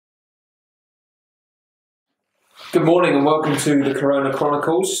Good morning and welcome to the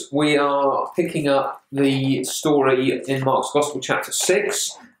Chronicles. We are picking up the story in Mark's Gospel chapter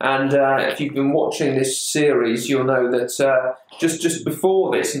 6, and if you've been watching this series you'll know that just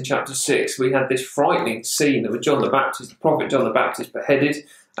before this in chapter 6 we had this frightening scene that John the Baptist, the prophet John the Baptist, beheaded,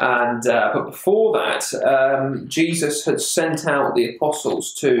 and but before that Jesus had sent out the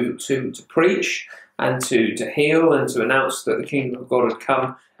apostles to preach and to heal and to announce that the kingdom of God had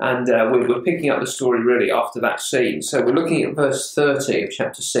come. And we're picking up the story really after that scene. So we're looking at verse 30 of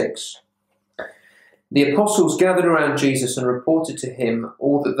chapter 6. The apostles gathered around Jesus and reported to him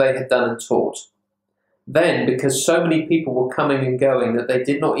all that they had done and taught. Then, because so many people were coming and going that they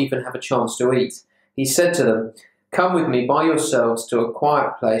did not even have a chance to eat, he said to them, "Come with me by yourselves to a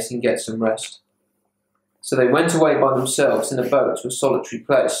quiet place and get some rest." So they went away by themselves in a boat to a solitary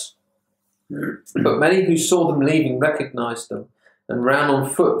place. But many who saw them leaving recognized them, and ran on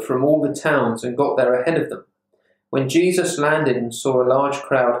foot from all the towns and got there ahead of them. When Jesus landed and saw a large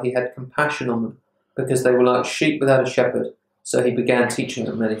crowd, he had compassion on them, because they were like sheep without a shepherd. So he began teaching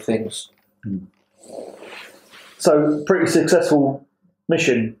them many things. So, pretty successful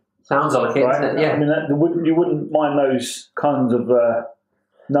mission. Sounds like it, right? isn't it? Yeah. I mean, you wouldn't mind those kinds of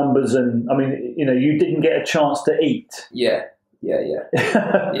numbers, and I mean, you didn't get a chance to eat. Yeah.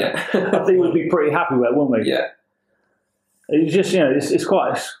 I think we'd be pretty happy with it, wouldn't we? Yeah. It's just, it's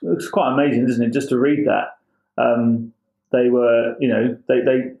quite amazing, isn't it, just to read that. They were,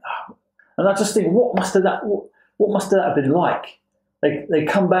 they, and I just think, what must that have been like? They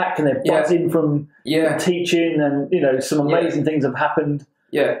come back and they're buzzing from teaching, and some amazing things have happened.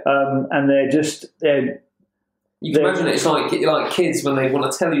 Yeah. And they're you can imagine it's like kids when they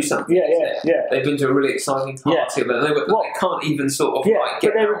want to tell you something. Yeah. They've been to a really exciting party, but they can't even sort of get.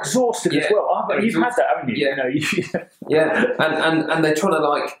 But they're exhausted as well. You've had that, haven't you? Yeah. And they're trying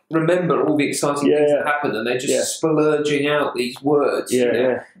to remember all the exciting things that happened, and they're just splurging out these words.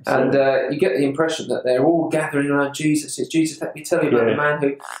 And you get the impression that they're all gathering around Jesus. It's Jesus, let me tell you about the man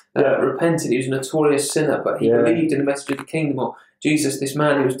who repented. He was a notorious sinner, but he believed in the message of the kingdom. Or Jesus, this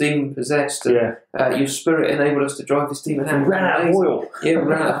man who was demon possessed, and your spirit enabled us to drive this demon out. Ran out of oil. Yeah,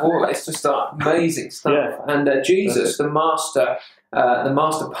 ran out of oil. It's just amazing stuff. And Jesus, the master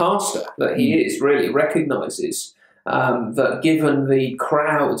pastor that he is, really recognises that given the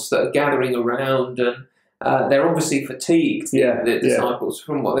crowds that are gathering around, and they're obviously fatigued, the disciples,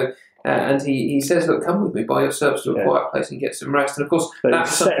 from what they've. And he says, "Look, come with me by yourselves to a quiet place and get some rest." And of course,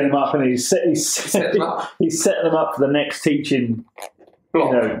 that's setting them up, and he's setting them up for the next teaching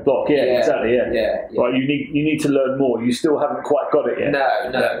block. Exactly. Right, you need to learn more. You still haven't quite got it yet.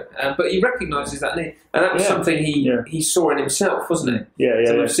 No. But he recognises that need, and that was something he saw in himself, wasn't it?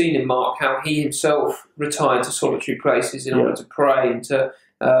 So we've seen in Mark how he himself retired to solitary places in order to pray and to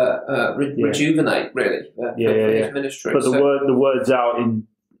rejuvenate, really, for his ministry. But the word's out in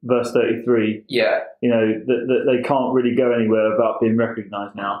verse 33. That they can't really go anywhere without being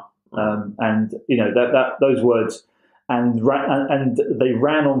recognised now, and that those words. And they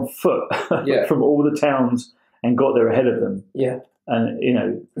ran on foot from all the towns and got there ahead of them. And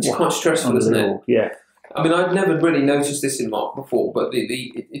it's quite stressful, isn't it? Yeah. I mean, I've never really noticed this in Mark before, but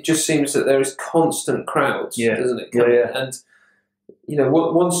it just seems that there is constant crowds, doesn't it? And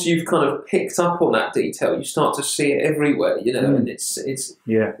once you've kind of picked up on that detail, you start to see it everywhere. And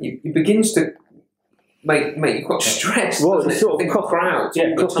it begins to make you quite stressed. Well, it's sort of crowds,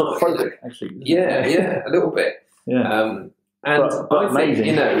 claustrophobic, actually. A little bit. And I think,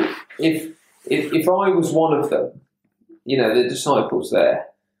 if I was one of them, the disciples there,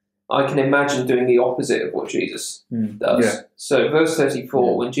 I can imagine doing the opposite of what Jesus does. So verse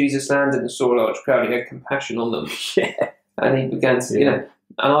 34, when Jesus landed and saw a large crowd, he had compassion on them. And he began to, and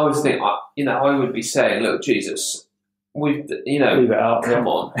I was thinking, I would be saying, look, Jesus, leave it out, come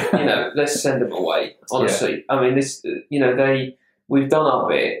on, let's send them away, honestly. I mean, this, we've done our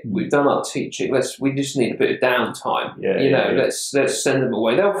bit. We've done our teaching. We just need a bit of downtime. Let's send them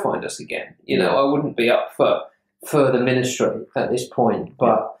away. They'll find us again. I wouldn't be up for further ministry at this point.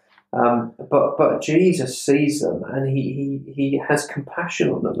 But Jesus sees them and he has compassion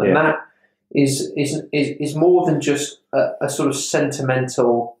on them, and that is more than just a sort of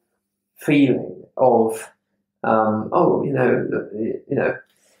sentimental feeling of I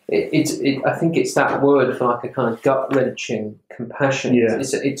think it's that word for like a kind of gut-wrenching compassion.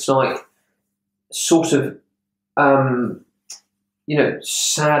 It's like sort of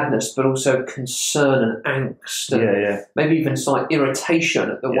sadness, but also concern and angst, and maybe even slight irritation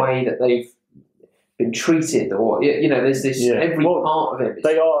at the way that they've been treated, or there's this every part of it.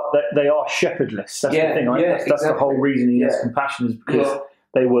 They are shepherdless. That's the thing. Right? That's the whole reason he has compassion, is because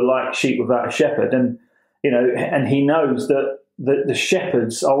they were like sheep without a shepherd, and and he knows that the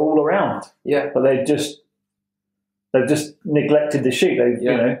shepherds are all around. Yeah. But they've just neglected the sheep.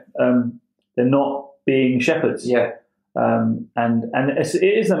 They're not being shepherds. Yeah. And it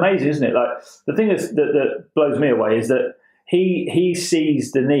is amazing, isn't it? Like the thing that blows me away is that he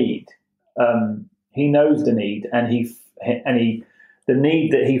sees the need. He knows the need, and the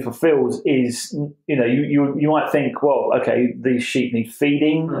need that he fulfills is, you might think, well, okay, these sheep need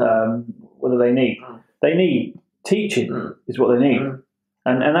feeding. What do they need? They need teaching, is what they need,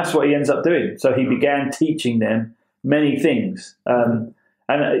 and that's what he ends up doing. So he began teaching them many things, and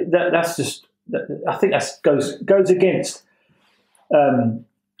that's just, I think that goes against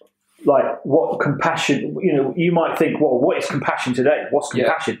like what compassion. You might think, well, what is compassion today? What's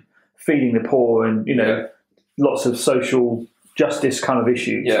compassion? Yeah. Feeding the poor and lots of social justice kind of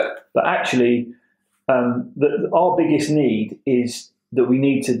issues. Yeah. But actually, our biggest need is that we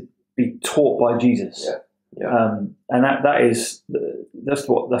need to be taught by Jesus. Yeah. Yeah. And that's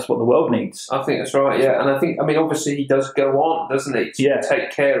what the world needs. I think that's right. Yeah. And I think, obviously he does go on, doesn't he, to take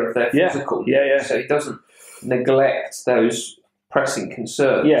care of their physical needs. Yeah. So he doesn't neglect those pressing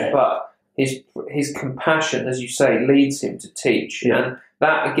concerns. Yeah. But his compassion, as you say, leads him to teach. Yeah. And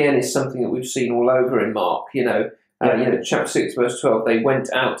that again is something that we've seen all over in Mark. Chapter 6, verse 12, they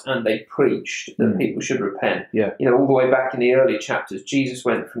went out and they preached that people should repent. Yeah. All the way back in the early chapters, Jesus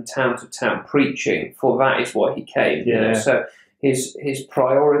went from town to town preaching, for that is why he came. Yeah. So his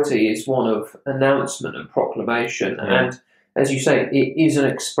priority is one of announcement and proclamation. Yeah. And as you say, it is an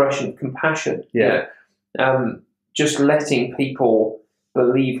expression of compassion. Yeah. Just letting people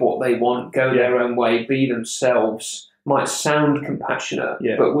believe what they want, go their own way, be themselves, might sound compassionate,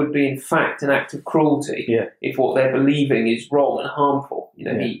 but would be in fact an act of cruelty if what they're believing is wrong and harmful. He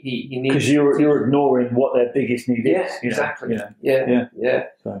needs, because you're ignoring what their biggest need is. Exactly.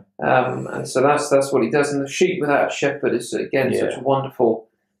 So. And so that's what he does. And the sheep without a shepherd is again such a wonderful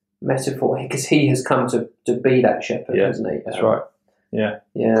metaphor, because he has come to be that shepherd, hasn't he? That's right. Yeah.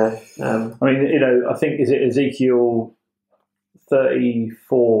 Yeah. I think, is it Ezekiel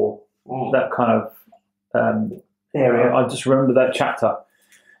 34? That kind of area. I just remember that chapter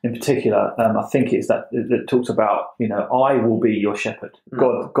in particular. I think it's that talks about, I will be your shepherd.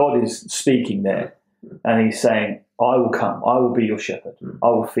 God is speaking there, and he's saying, I will come, I will be your shepherd, I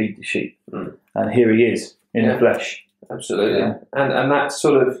will feed the sheep. And here he is in the flesh. Absolutely. And that's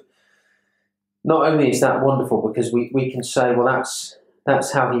sort of, not only is that wonderful because we can say, well,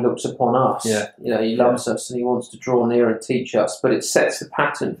 that's how he looks upon us. Yeah. He loves us and he wants to draw near and teach us, but it sets the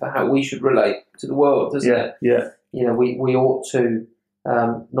pattern for how we should relate to the world, doesn't it? Yeah. We ought to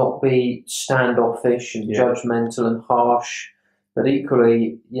not be standoffish and judgmental and harsh, but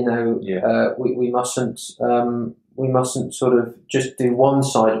equally, we mustn't sort of just do one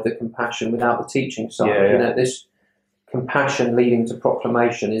side of the compassion without the teaching side. This compassion leading to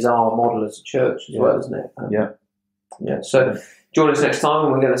proclamation is our model as a church as well, isn't it? So join us next time,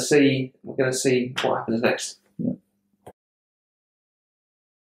 and we're going to see what happens next.